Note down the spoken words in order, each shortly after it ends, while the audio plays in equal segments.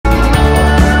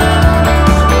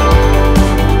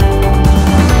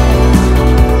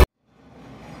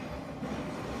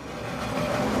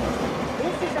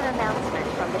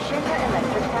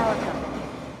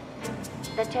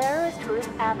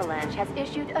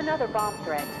another bomb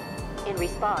threat. In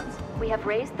response, we have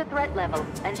raised the threat level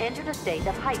and entered a state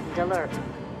of heightened alert.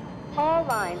 All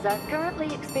lines are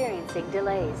currently experiencing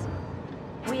delays.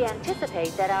 We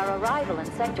anticipate that our arrival in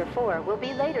Sector 4 will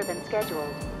be later than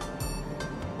scheduled.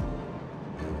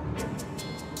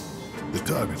 The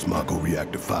target's Mako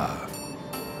Reactor 5.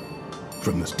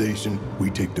 From the station, we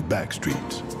take the back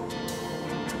streets.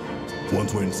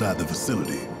 Once we're inside the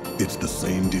facility, it's the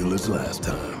same deal as last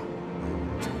time.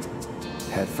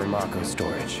 Head for Mako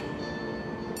storage.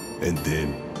 And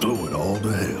then blow it all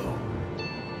to hell.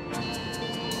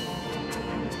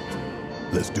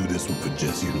 Let's do this one for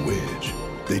Jesse and Wedge.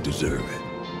 They deserve it.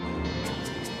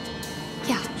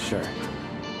 Yeah. Sure.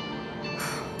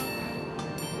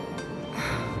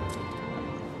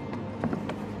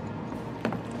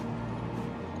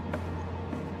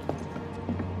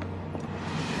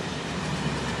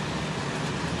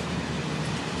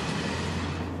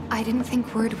 I didn't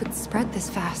think word would spread this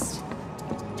fast.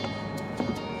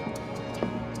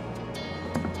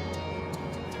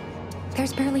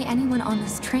 There's barely anyone on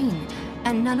this train,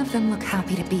 and none of them look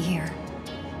happy to be here.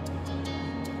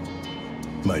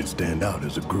 Might stand out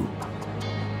as a group.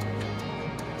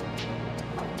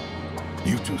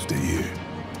 You two stay here.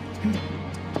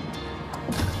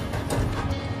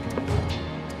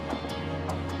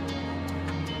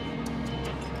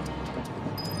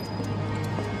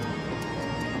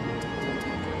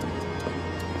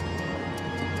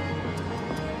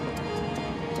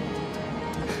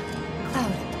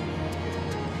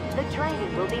 The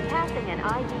train will be passing an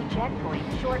ID checkpoint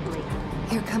shortly.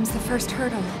 Here comes the first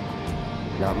hurdle.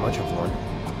 Not much of one.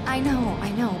 I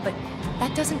know, but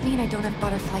that doesn't mean I don't have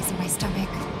butterflies in my stomach.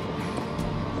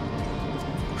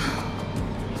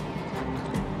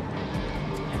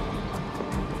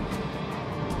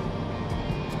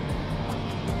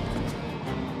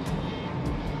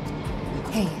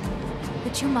 Hey,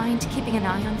 would you mind keeping an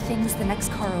eye on things the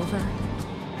next car over?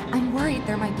 I'm worried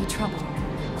there might be trouble.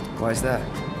 Why's that?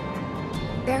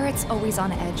 Barrett's always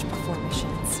on edge before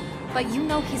missions, but you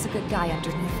know he's a good guy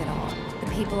underneath it all. The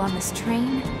people on this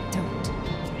train don't.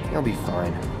 He'll be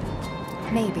fine.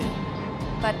 Maybe,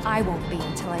 but I won't be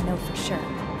until I know for sure.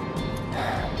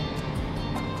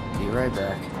 Be right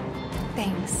back.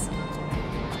 Thanks.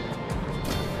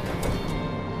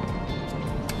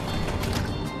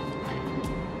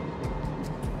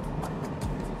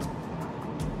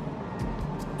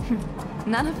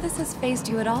 None of this has fazed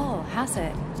you at all, has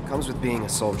it? Comes with being a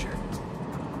soldier.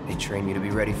 They train you to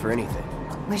be ready for anything.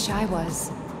 Wish I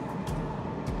was.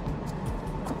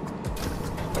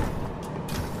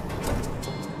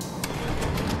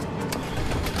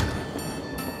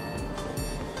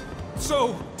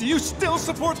 So, do you still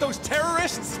support those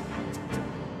terrorists?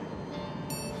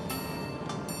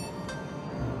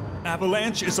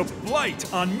 Avalanche is a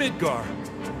blight on Midgar.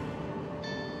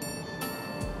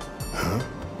 Huh?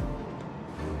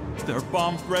 Their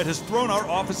bomb threat has thrown our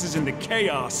offices into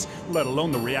chaos, let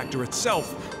alone the reactor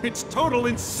itself. It's total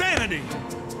insanity!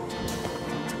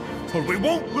 But we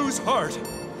won't lose heart.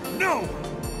 No!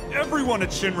 Everyone at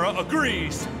Shinra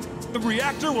agrees. The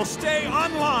reactor will stay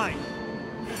online.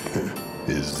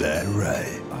 Is that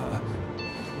right?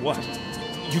 What?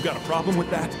 You got a problem with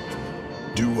that?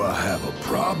 Do I have a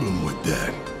problem with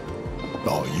that?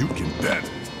 Oh, you can bet.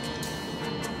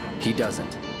 He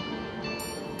doesn't.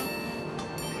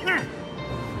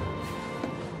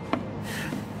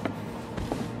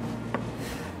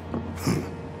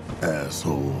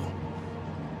 Asshole.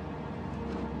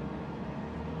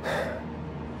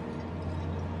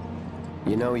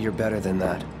 You know you're better than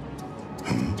that.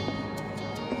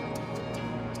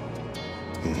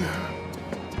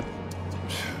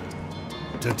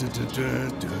 Dun, dun, dun, dun,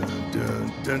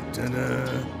 dun, dun, dun,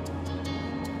 dun.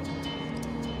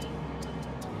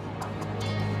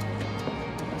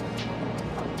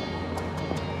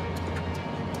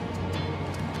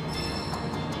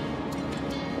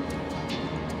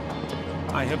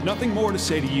 I have nothing more to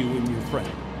say to you and your friend.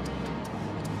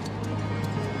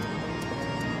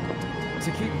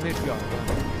 To keep Midgar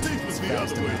running, Take us the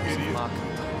other way, idiot.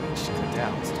 Mako shut it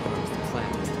down to close the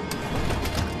planet.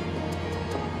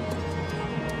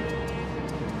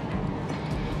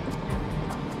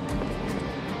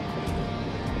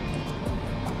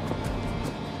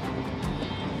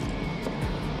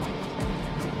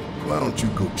 Why don't you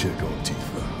go check on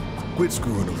Tifa? Quit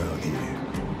screwing around here.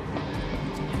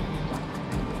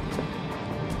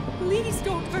 Please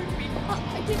don't hurt me.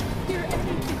 I didn't hear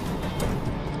anything.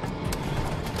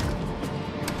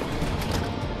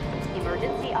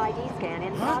 Emergency ID scan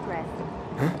in progress.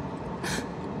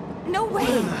 No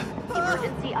way!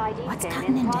 Emergency ID What's scan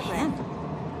gotten in into progress. him?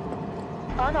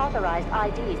 Unauthorized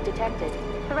IDs detected.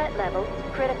 Threat level,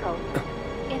 critical.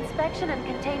 Inspection and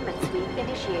containment sweep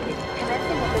initiated,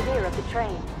 commencing at the rear of the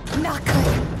train. Not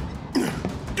good.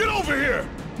 Get over here!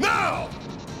 Now!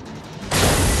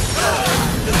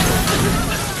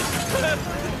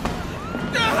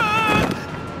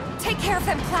 Take care of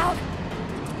them, Cloud.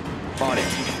 On it.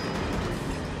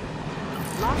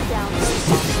 Lockdown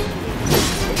protocol.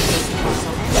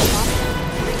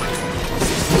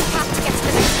 We have to get to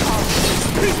the next call.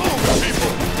 People!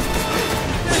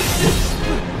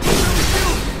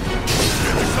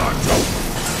 Get the car, Joe!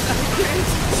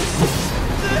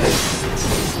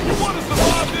 You want to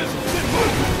survive this? Get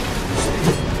moving!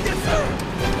 Yes, sir!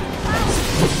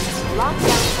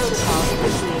 Lockdown protocol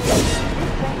initiated. This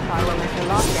train car will enter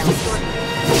lockdown shortly.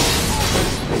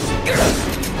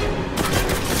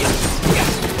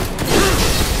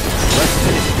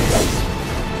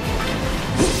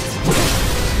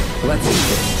 Let's do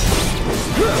this.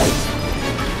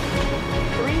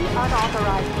 3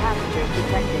 unauthorized passengers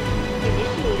detected.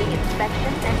 Initiating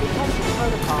inspection and detention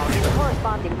protocol in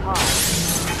corresponding car.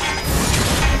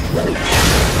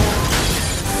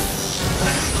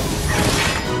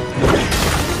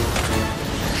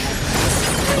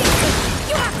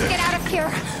 You have to get out of here.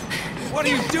 What are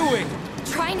you doing?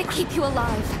 Trying to keep you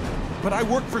alive. But I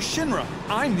work for Shinra.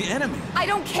 I'm the enemy. I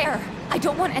don't care. I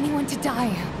don't want anyone to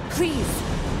die. Please.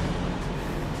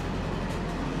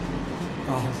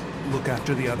 I'll look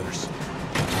after the others.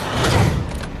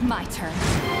 My turn.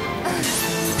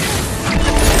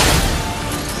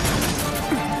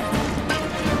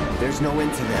 There's no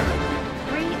end to them.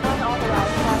 3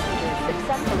 unauthorized passengers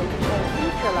successfully contained,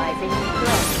 neutralizing the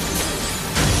threat.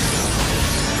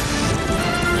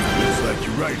 Looks like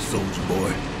you're right, soldier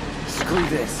boy. Screw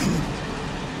this.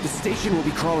 The station will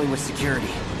be crawling with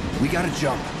security. We gotta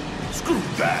jump. Screw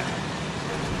that!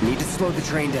 Need to slow the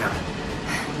train down.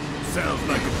 Sounds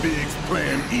like a big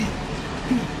plan E.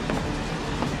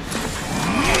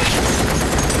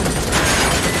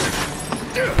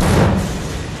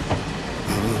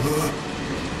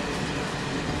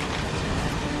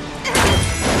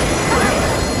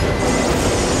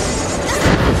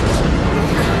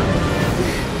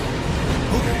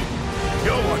 Okay,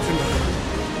 y'all watching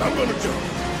now. I'm gonna jump.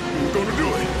 I'm gonna do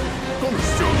it. Gonna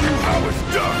show you how it's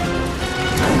done.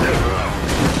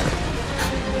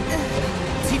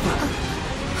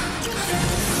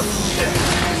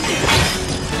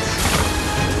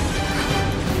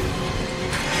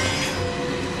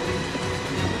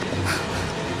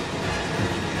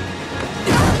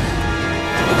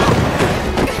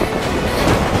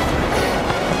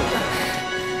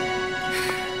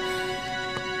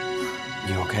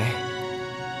 You okay?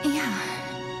 Yeah.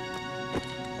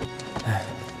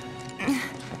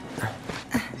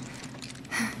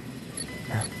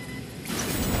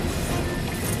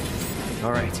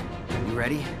 All right. You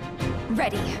ready?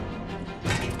 Ready.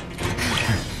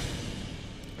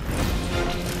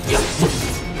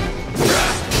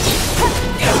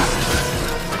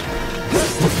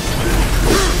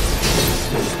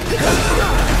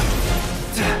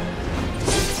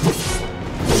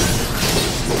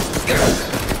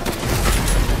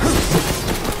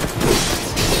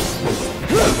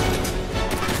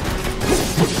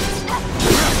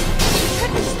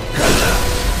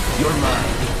 You're mine.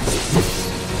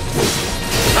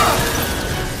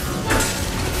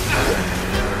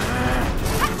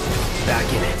 Back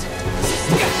in it.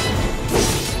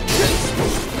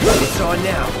 It's on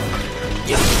now.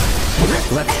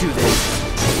 Let's do this.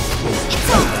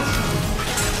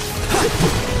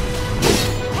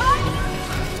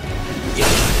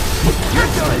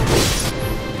 You're done.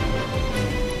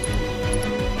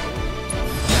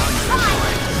 Now you're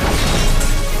mine.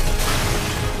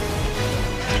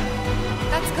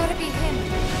 That's gotta be him.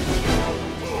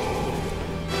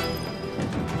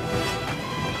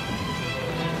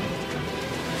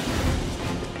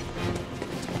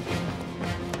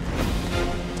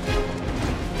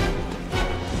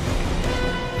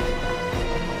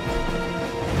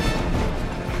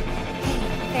 Hey,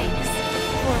 thanks.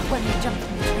 For when we jumped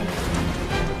from the train.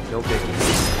 No biggie.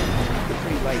 You're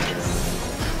pretty light here.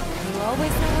 You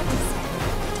always know what to say.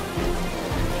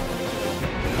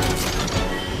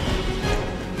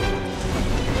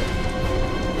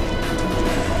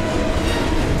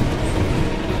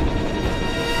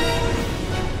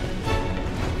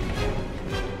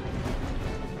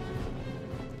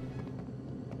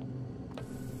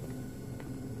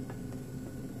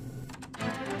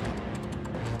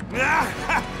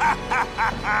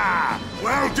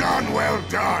 Well done, well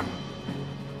done.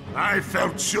 I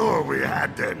felt sure we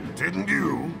had them, didn't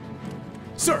you?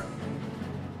 Sir!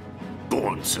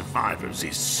 born survivors,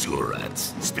 these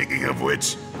surats. Speaking of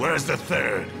which, where's the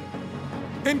third?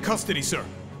 In custody, sir.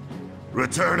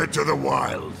 Return it to the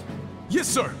wild. Yes,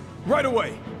 sir. Right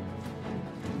away.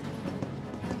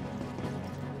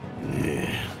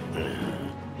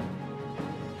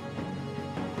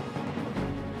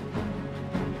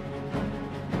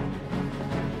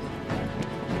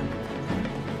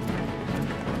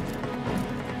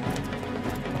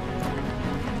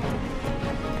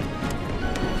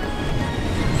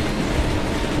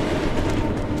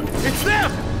 It's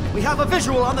them! We have a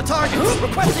visual on the target,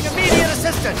 requesting immediate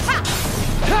assistance!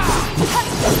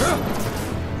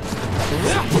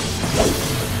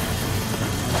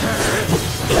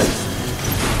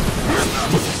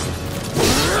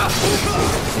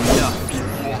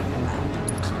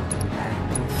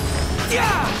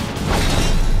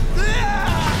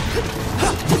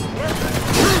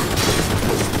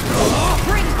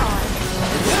 Bring it on!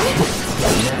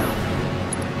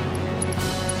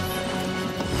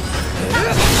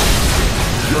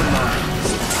 You're mine.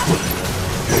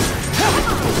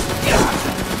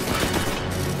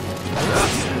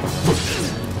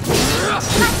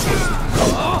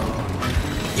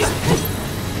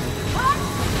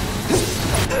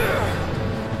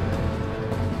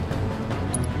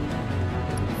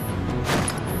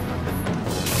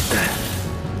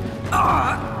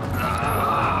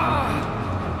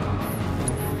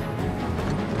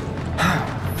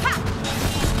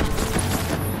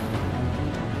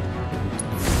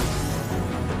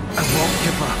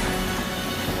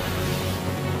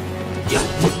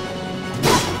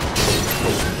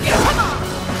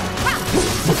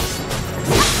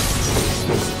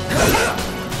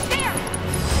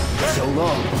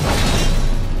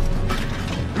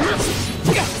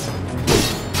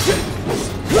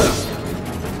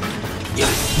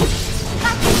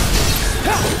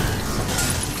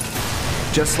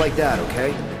 Just like that,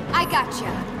 okay? I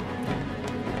gotcha.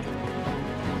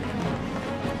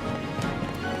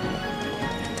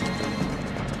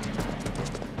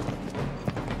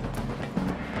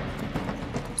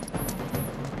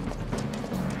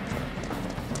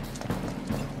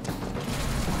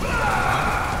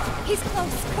 He's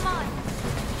close. Come on.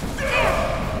 There!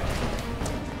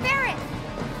 Barrett!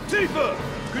 Tifa!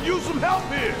 Could use some help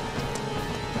here!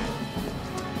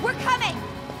 We're coming!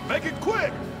 Make it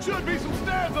quick! Should be some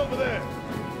stairs over there!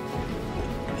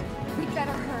 We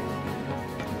better hurry.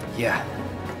 Yeah.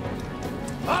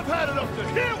 I've had it up to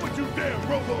here with you damn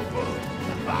robo-bugs!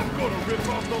 I'm gonna rip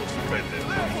off those spindly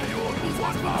legs of yours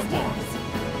one by one!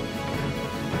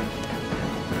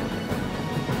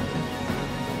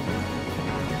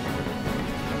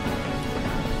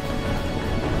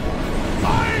 I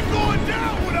ain't going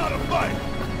down without a fight!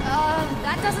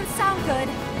 That doesn't sound good.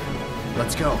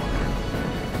 Let's go.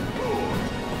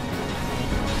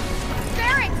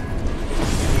 Barrett!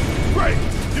 Great!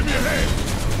 Give me a hand!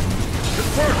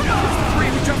 Confirm! It's the three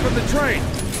who jumped from the train!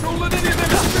 Don't let any of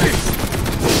them escape!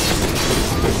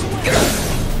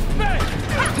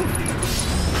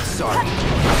 Sorry.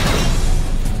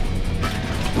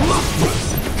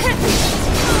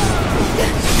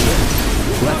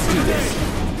 Let's do this.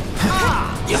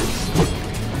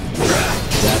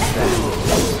 That's that.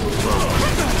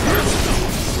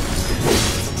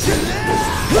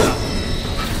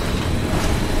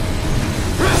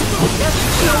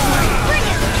 Bring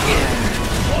it!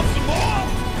 Want some more?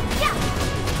 Yeah!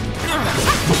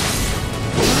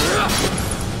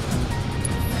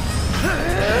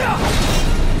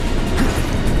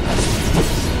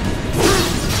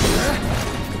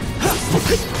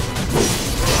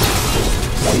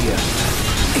 See ya.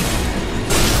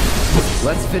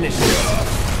 Let's finish this.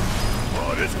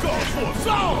 Oh, this calls for a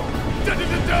song!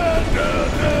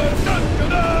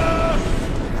 Da-da-da-da-da-da-da-da-da-da!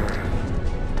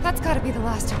 That's gotta be the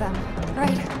last of them,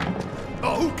 right?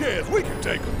 Oh, who cares? We can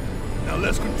take them. Now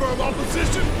let's confirm our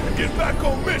position and get back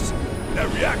on mission. That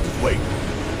reactor's waiting.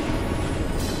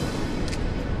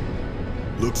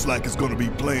 Looks like it's gonna be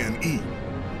Plan E.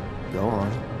 Go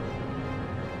on.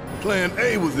 Plan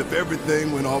A was if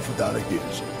everything went off without a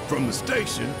hitch. From the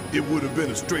station, it would have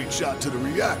been a straight shot to the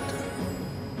reactor.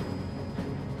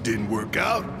 Didn't work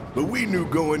out, but we knew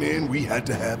going in we had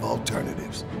to have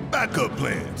alternatives. Backup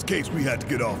plans, in case we had to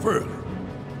get off early.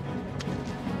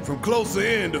 From closer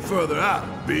in to further out,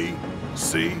 B,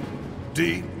 C,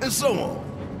 D, and so on.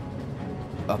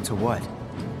 Up to what?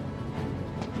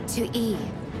 To E.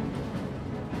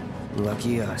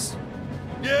 Lucky us.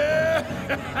 Yeah!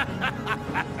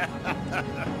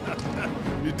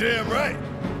 You're damn right.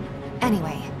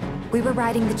 Anyway, we were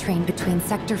riding the train between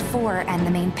Sector 4 and the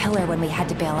main pillar when we had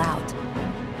to bail out.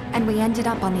 And we ended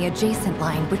up on the adjacent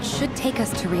line, which should take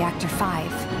us to Reactor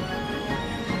 5.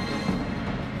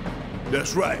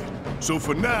 That's right. So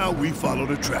for now, we follow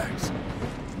the tracks.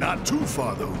 Not too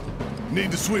far, though.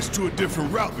 Need to switch to a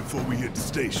different route before we hit the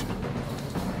station.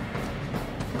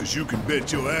 Because you can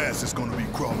bet your ass it's gonna be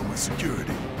crawling with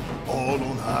security. All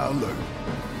on high alert.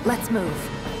 Let's move.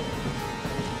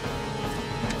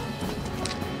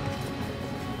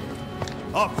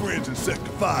 Our friends in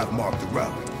Sector 5 marked the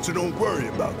route, so don't worry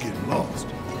about getting lost.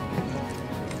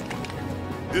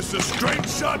 It's a straight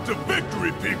shot to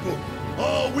victory, people.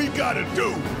 All we gotta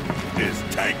do is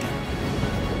take it.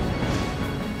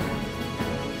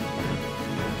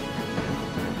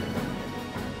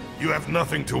 You have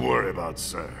nothing to worry about,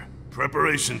 sir.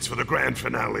 Preparations for the grand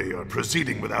finale are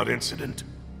proceeding without incident.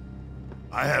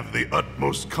 I have the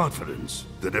utmost confidence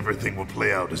that everything will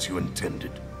play out as you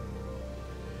intended.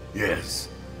 Yes,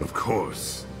 of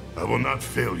course. I will not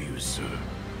fail you, sir.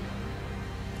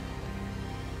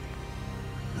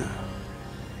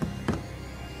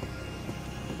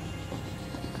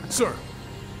 Sir,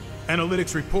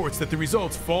 analytics reports that the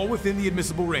results fall within the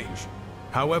admissible range.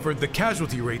 However, the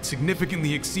casualty rate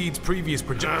significantly exceeds previous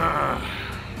projections.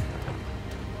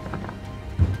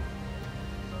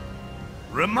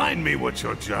 Remind me what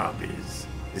your job is.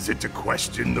 Is it to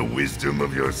question the wisdom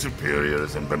of your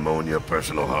superiors and bemoan your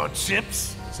personal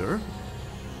hardships? Sir?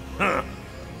 Huh.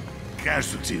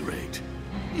 Casualty rate.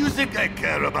 You think I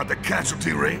care about the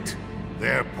casualty rate?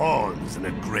 They're pawns in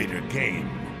a greater game.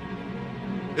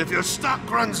 If your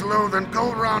stock runs low, then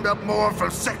go round up more for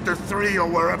Sector 3 or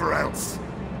wherever else.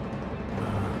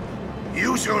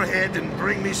 Use your head and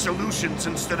bring me solutions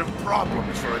instead of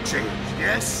problems for a change,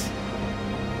 yes?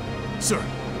 Sir.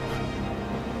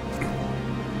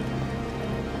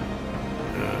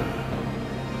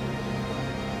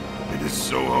 It is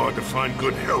so hard to find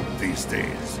good help these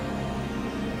days.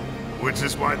 Which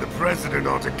is why the President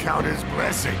ought to count his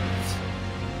blessings.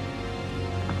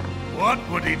 What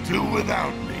would he do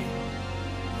without me?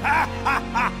 Ha ha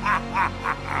ha ha ha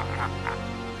ha ha!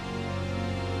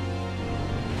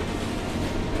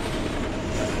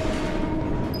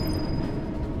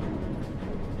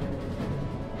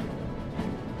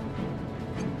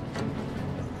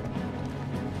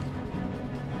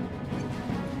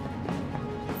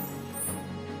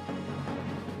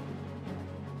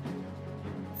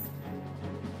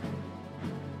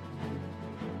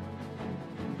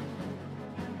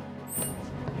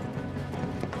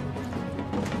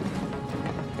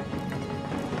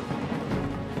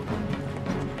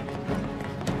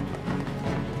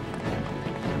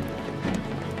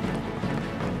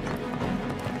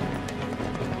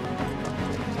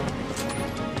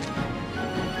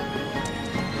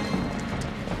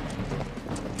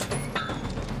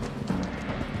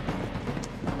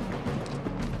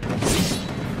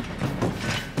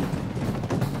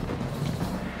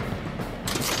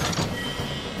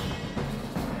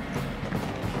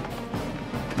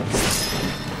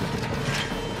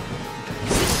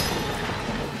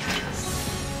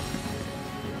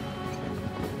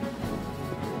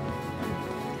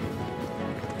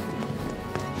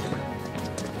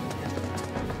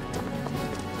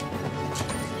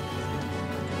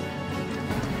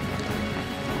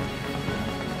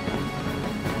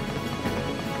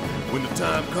 When the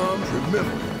time comes,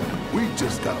 remember, we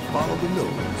just gotta follow the nose.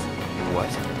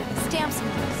 What? Stamps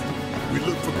nose. We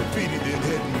look for graffiti, then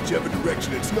head in whichever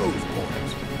direction its nose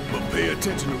points. But pay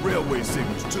attention to railway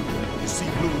signals, too. You see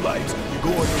blue lights, you're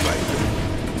going the right way.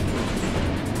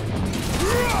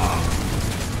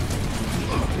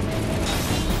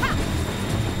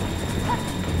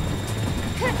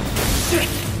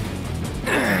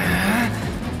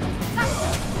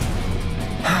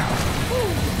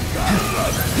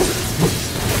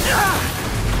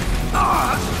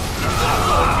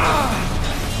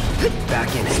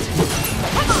 Back in it.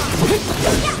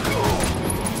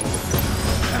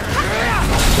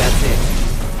 That's it.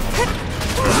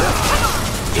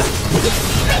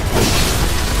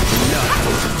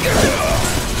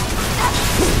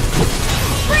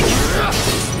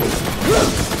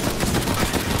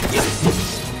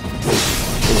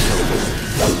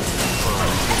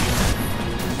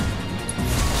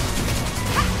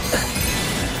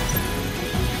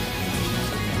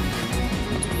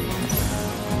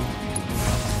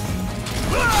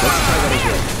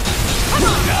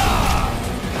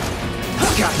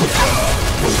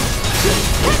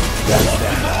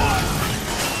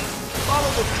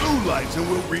 Follow the blue lights and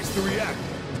we'll reach the reactor.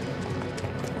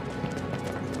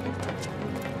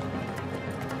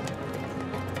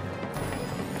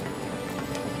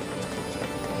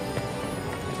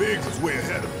 Biggs is way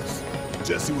ahead of us.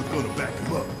 Jesse was gonna back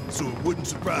him up, so it wouldn't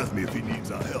surprise me if he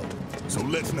needs our help. So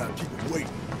let's not keep him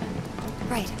waiting.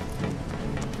 Right.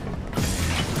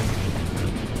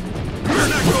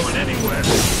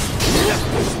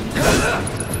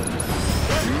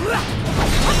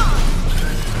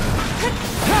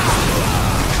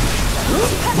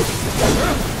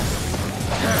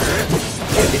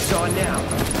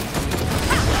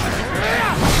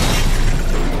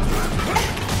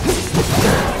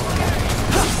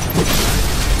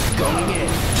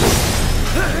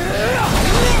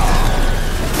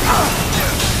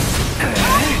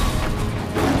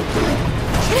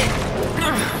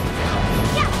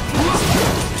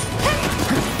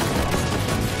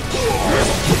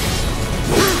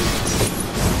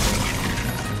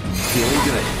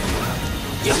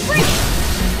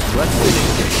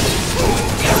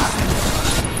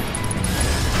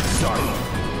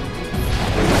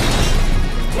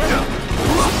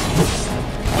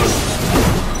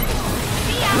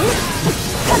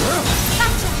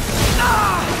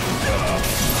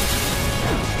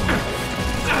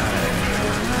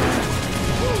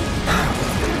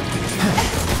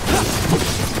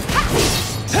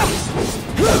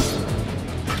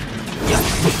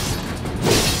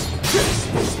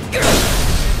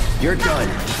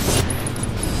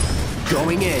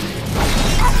 Going in.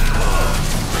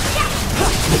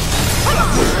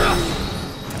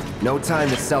 No time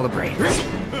to celebrate.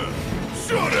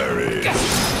 Sorry.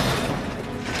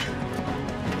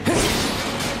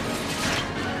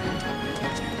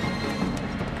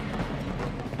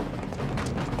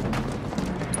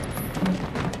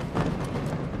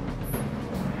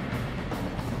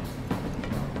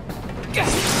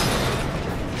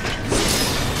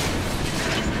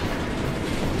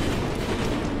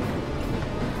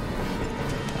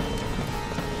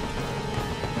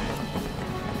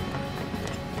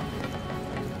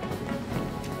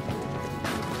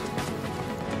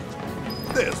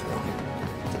 There's one.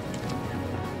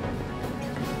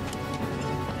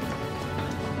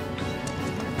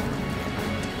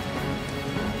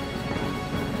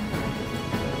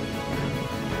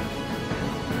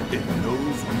 It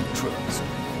knows we trust.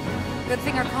 Good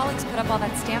thing our colleagues put up all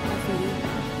that stamp graffiti.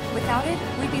 Without it,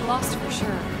 we'd be lost for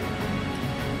sure.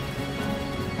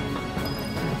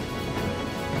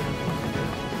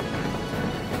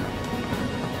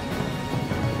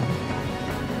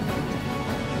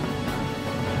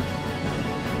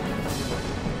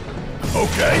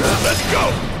 Okay, let's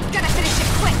go! Gotta finish it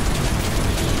quick!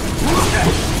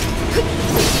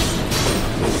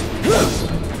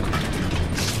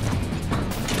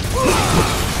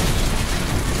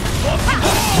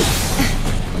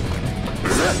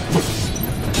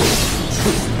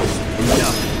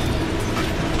 Enough.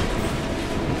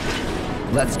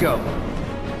 Let's go.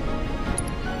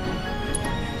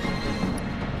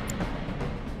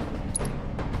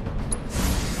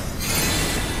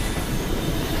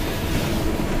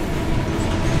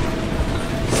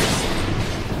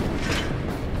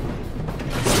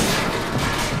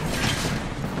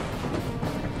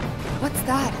 What's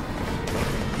that?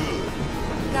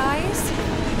 Guys,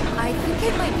 I think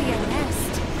it might be a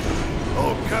nest.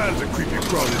 All kinds of creepy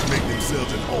crawlers make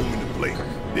themselves at home in the plate.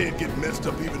 Then get messed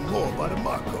up even more by the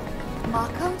Mako.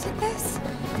 Mako did this?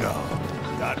 No,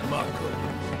 not Mako.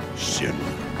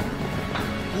 Shinra.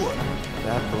 What?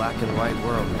 That black and white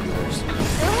world of yours.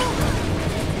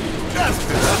 That's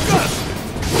disgusting!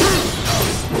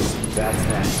 That's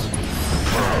that.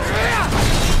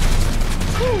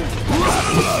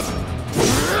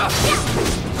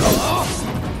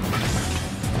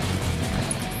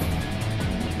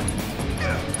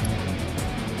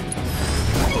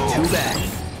 Too bad.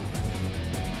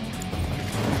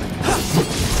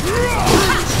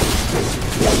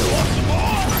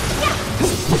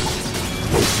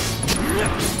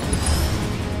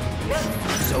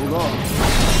 So long.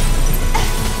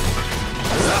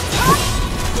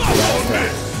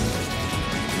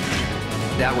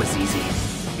 That was easy.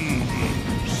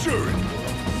 Sure it was.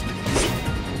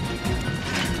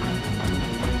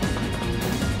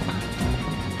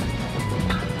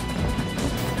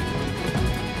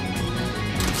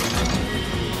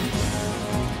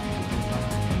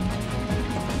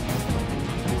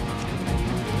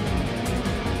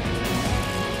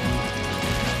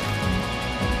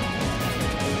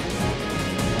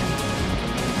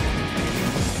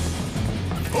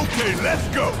 Okay, let's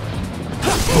go!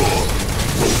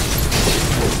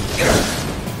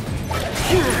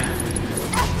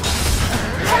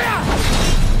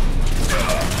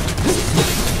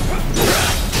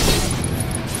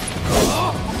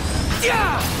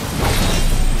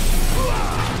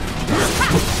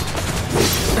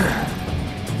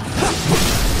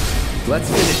 Let's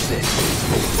finish this.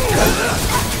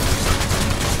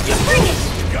 Bring it!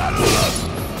 Gotta love it.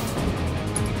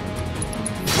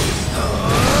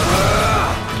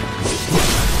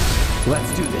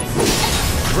 Let's do this.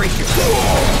 Break your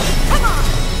Come on!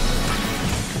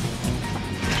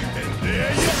 And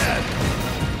there you have it.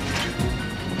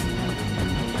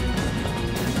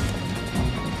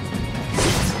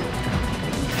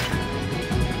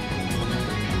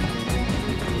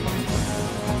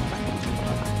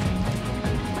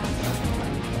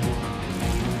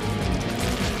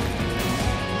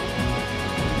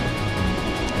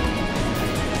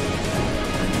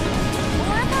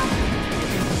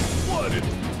 What is...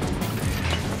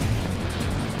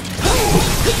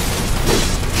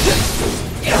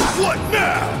 What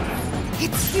now?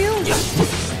 It's you!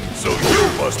 So you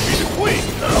must be the queen.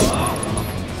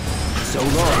 So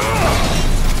long.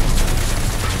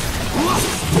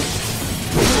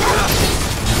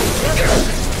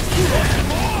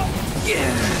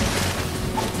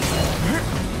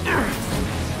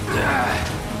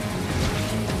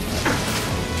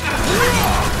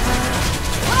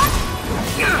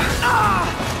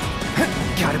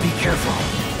 Gotta be careful.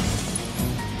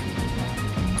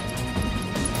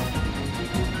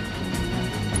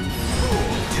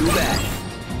 Too bad.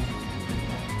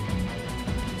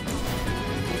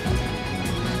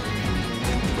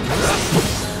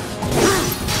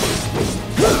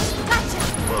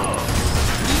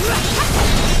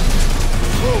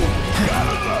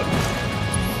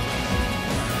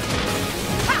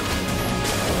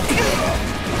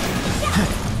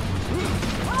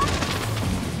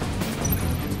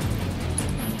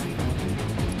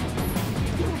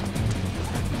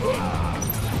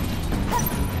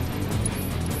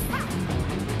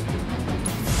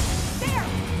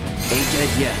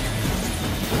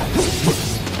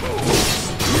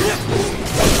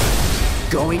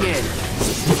 Going in.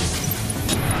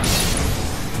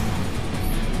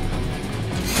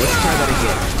 Let's try that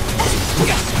again.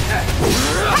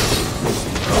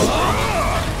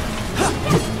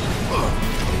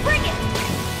 Bring it!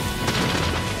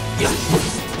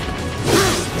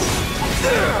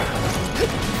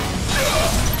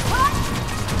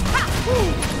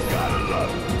 Gotta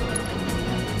love it.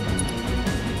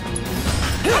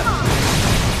 Come on!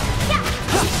 Yeah!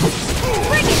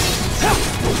 Bring it!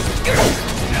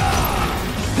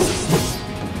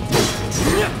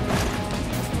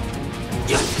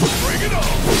 Bring it on!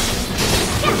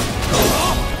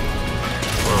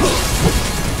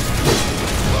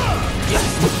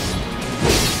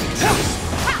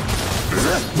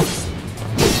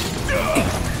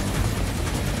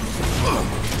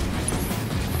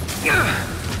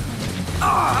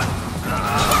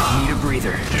 Need a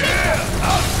breather. Yeah,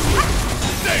 I'll do it.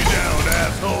 Stay down,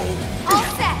 asshole. All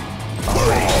set! All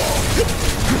right.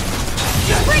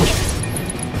 Bring it!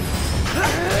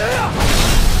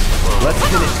 Let's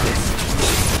finish this.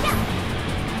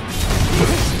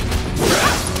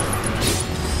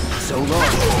 So long.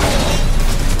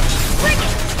 Bring it!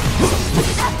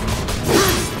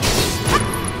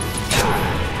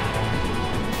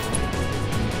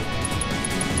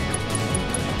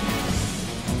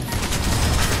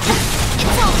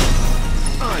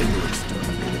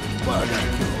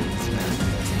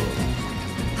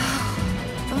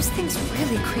 Those things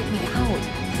really creep me out.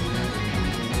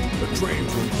 The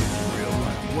train's gonna get real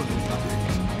life one of these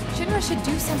days. Shinra should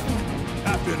do something.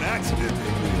 After an accident, they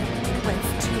will. When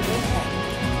it's too late then.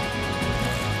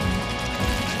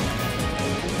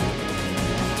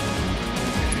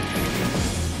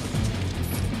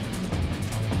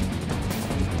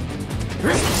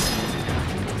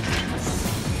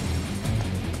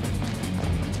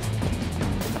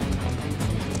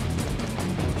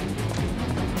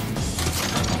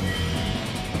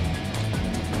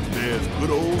 There's good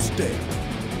old Stan.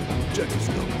 Check his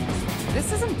numbers.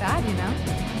 This isn't bad, you know?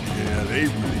 Yeah, they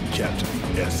really captured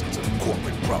the essence of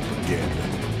corporate propaganda.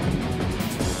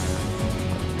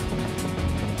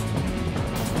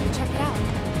 Check it out.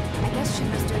 I guess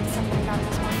Shinra's doing something about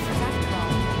those monsters after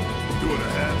all. Doing a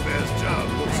half-assed job,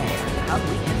 looks like. How'd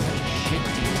we get such a shit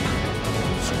deal?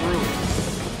 Screw it.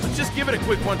 Let's just give it a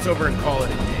quick once-over and call it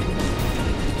a day.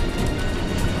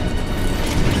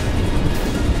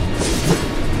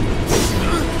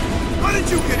 How did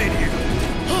you get in here?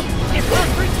 It's those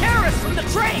three terrorists from the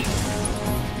train!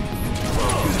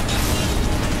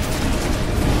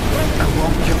 I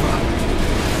won't give up.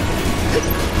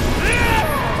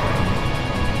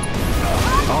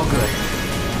 All good.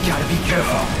 Gotta be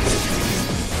careful.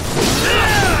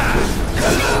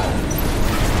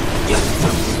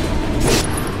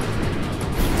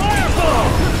 Fireball!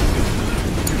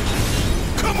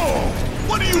 Come on!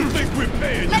 What do you think we're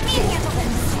paying Let you me for? handle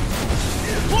this!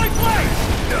 Point blank!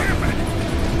 Damn it!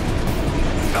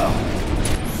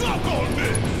 Suck on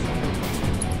this!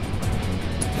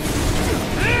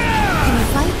 Can you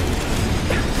fight?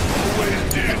 Way it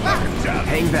did like a job.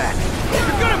 Hang back.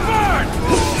 You're gonna burn!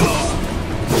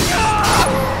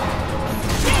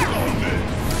 Suck on this!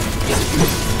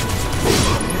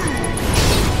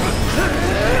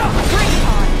 Bring it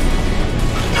on!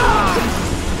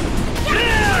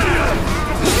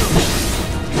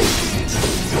 It's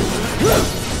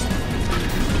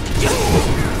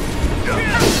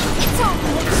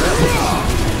over!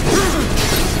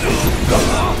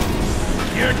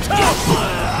 You're tough!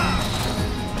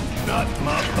 Not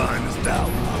my finest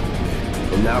hour.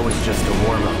 And that was just a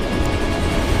warm-up.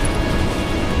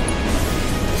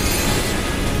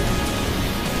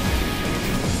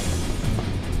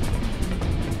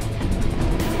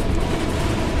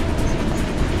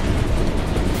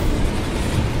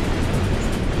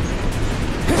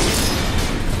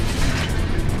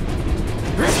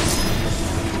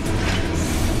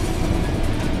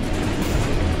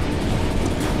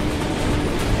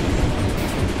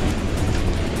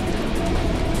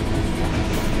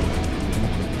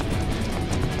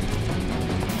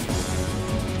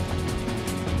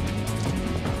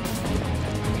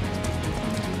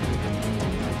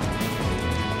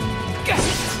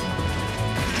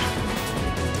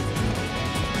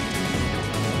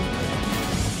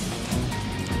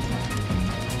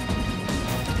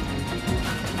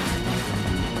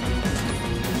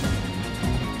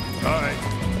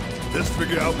 Let's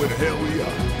figure out where the hell we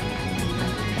are.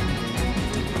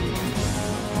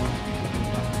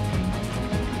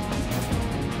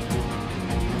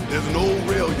 There's an old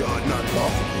rail yard not far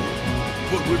from here.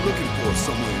 What we're looking for is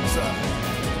somewhere inside.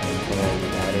 And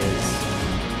that is...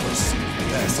 A secret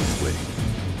passageway.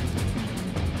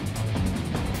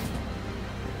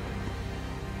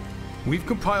 We've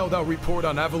compiled our report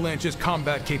on Avalanche's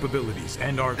combat capabilities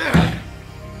and our...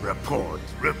 Report.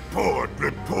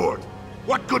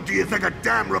 What good do you think a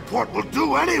damn report will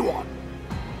do anyone?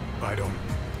 I don't...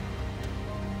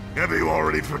 Have you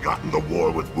already forgotten the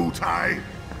war with Wutai?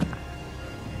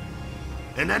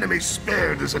 An enemy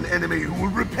spared is an enemy who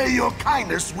will repay your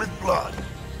kindness with blood.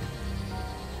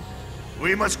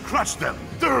 We must crush them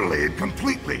thoroughly and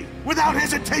completely, without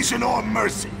hesitation or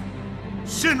mercy.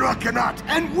 Shinra cannot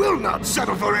and will not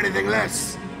settle for anything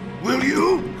less. Will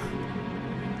you?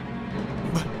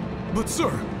 But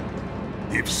sir...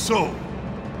 If so,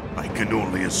 I can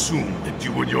only assume that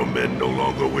you and your men no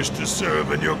longer wish to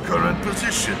serve in your current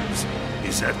positions.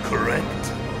 Is that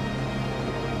correct?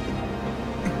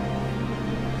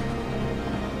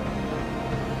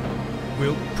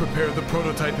 We'll prepare the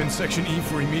prototype in Section E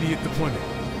for immediate deployment.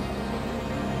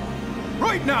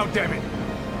 Right now, damn it!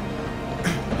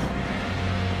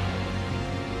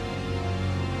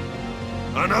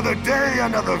 Another day,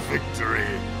 another victory.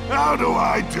 How do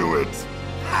I do it?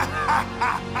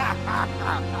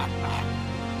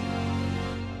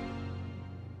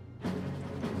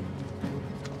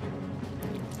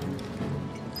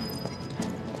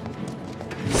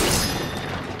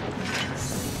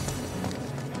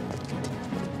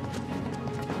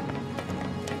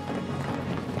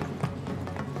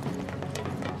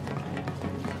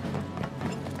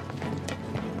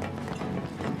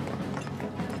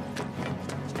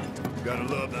 Gotta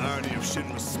love the irony of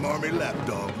Shinra's smarmy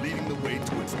lapdog leading the way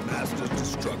to its master's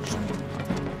destruction.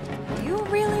 You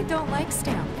really don't like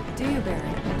Stamp, do you, Barry?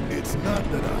 It's not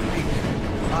that I hate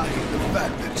it. I hate the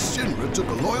fact that Shinra took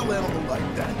a loyal animal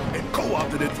like that and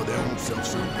co-opted it for their own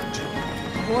self-serving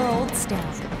agenda. Poor old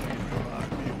Stamp.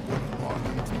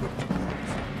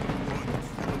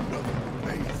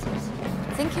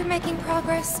 Think you're making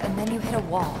progress, and then you hit a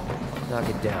wall. Knock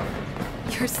it down.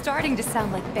 You're starting to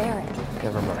sound like Barry.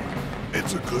 Never mind.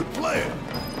 It's a good plan.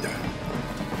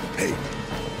 Hey,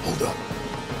 hold up.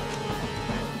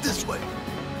 This way.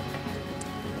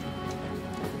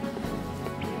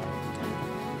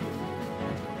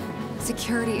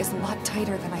 Security is a lot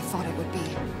tighter than I thought it would be.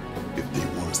 If they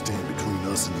want to stand between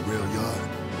us and the rail yard,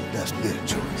 that's their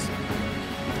choice.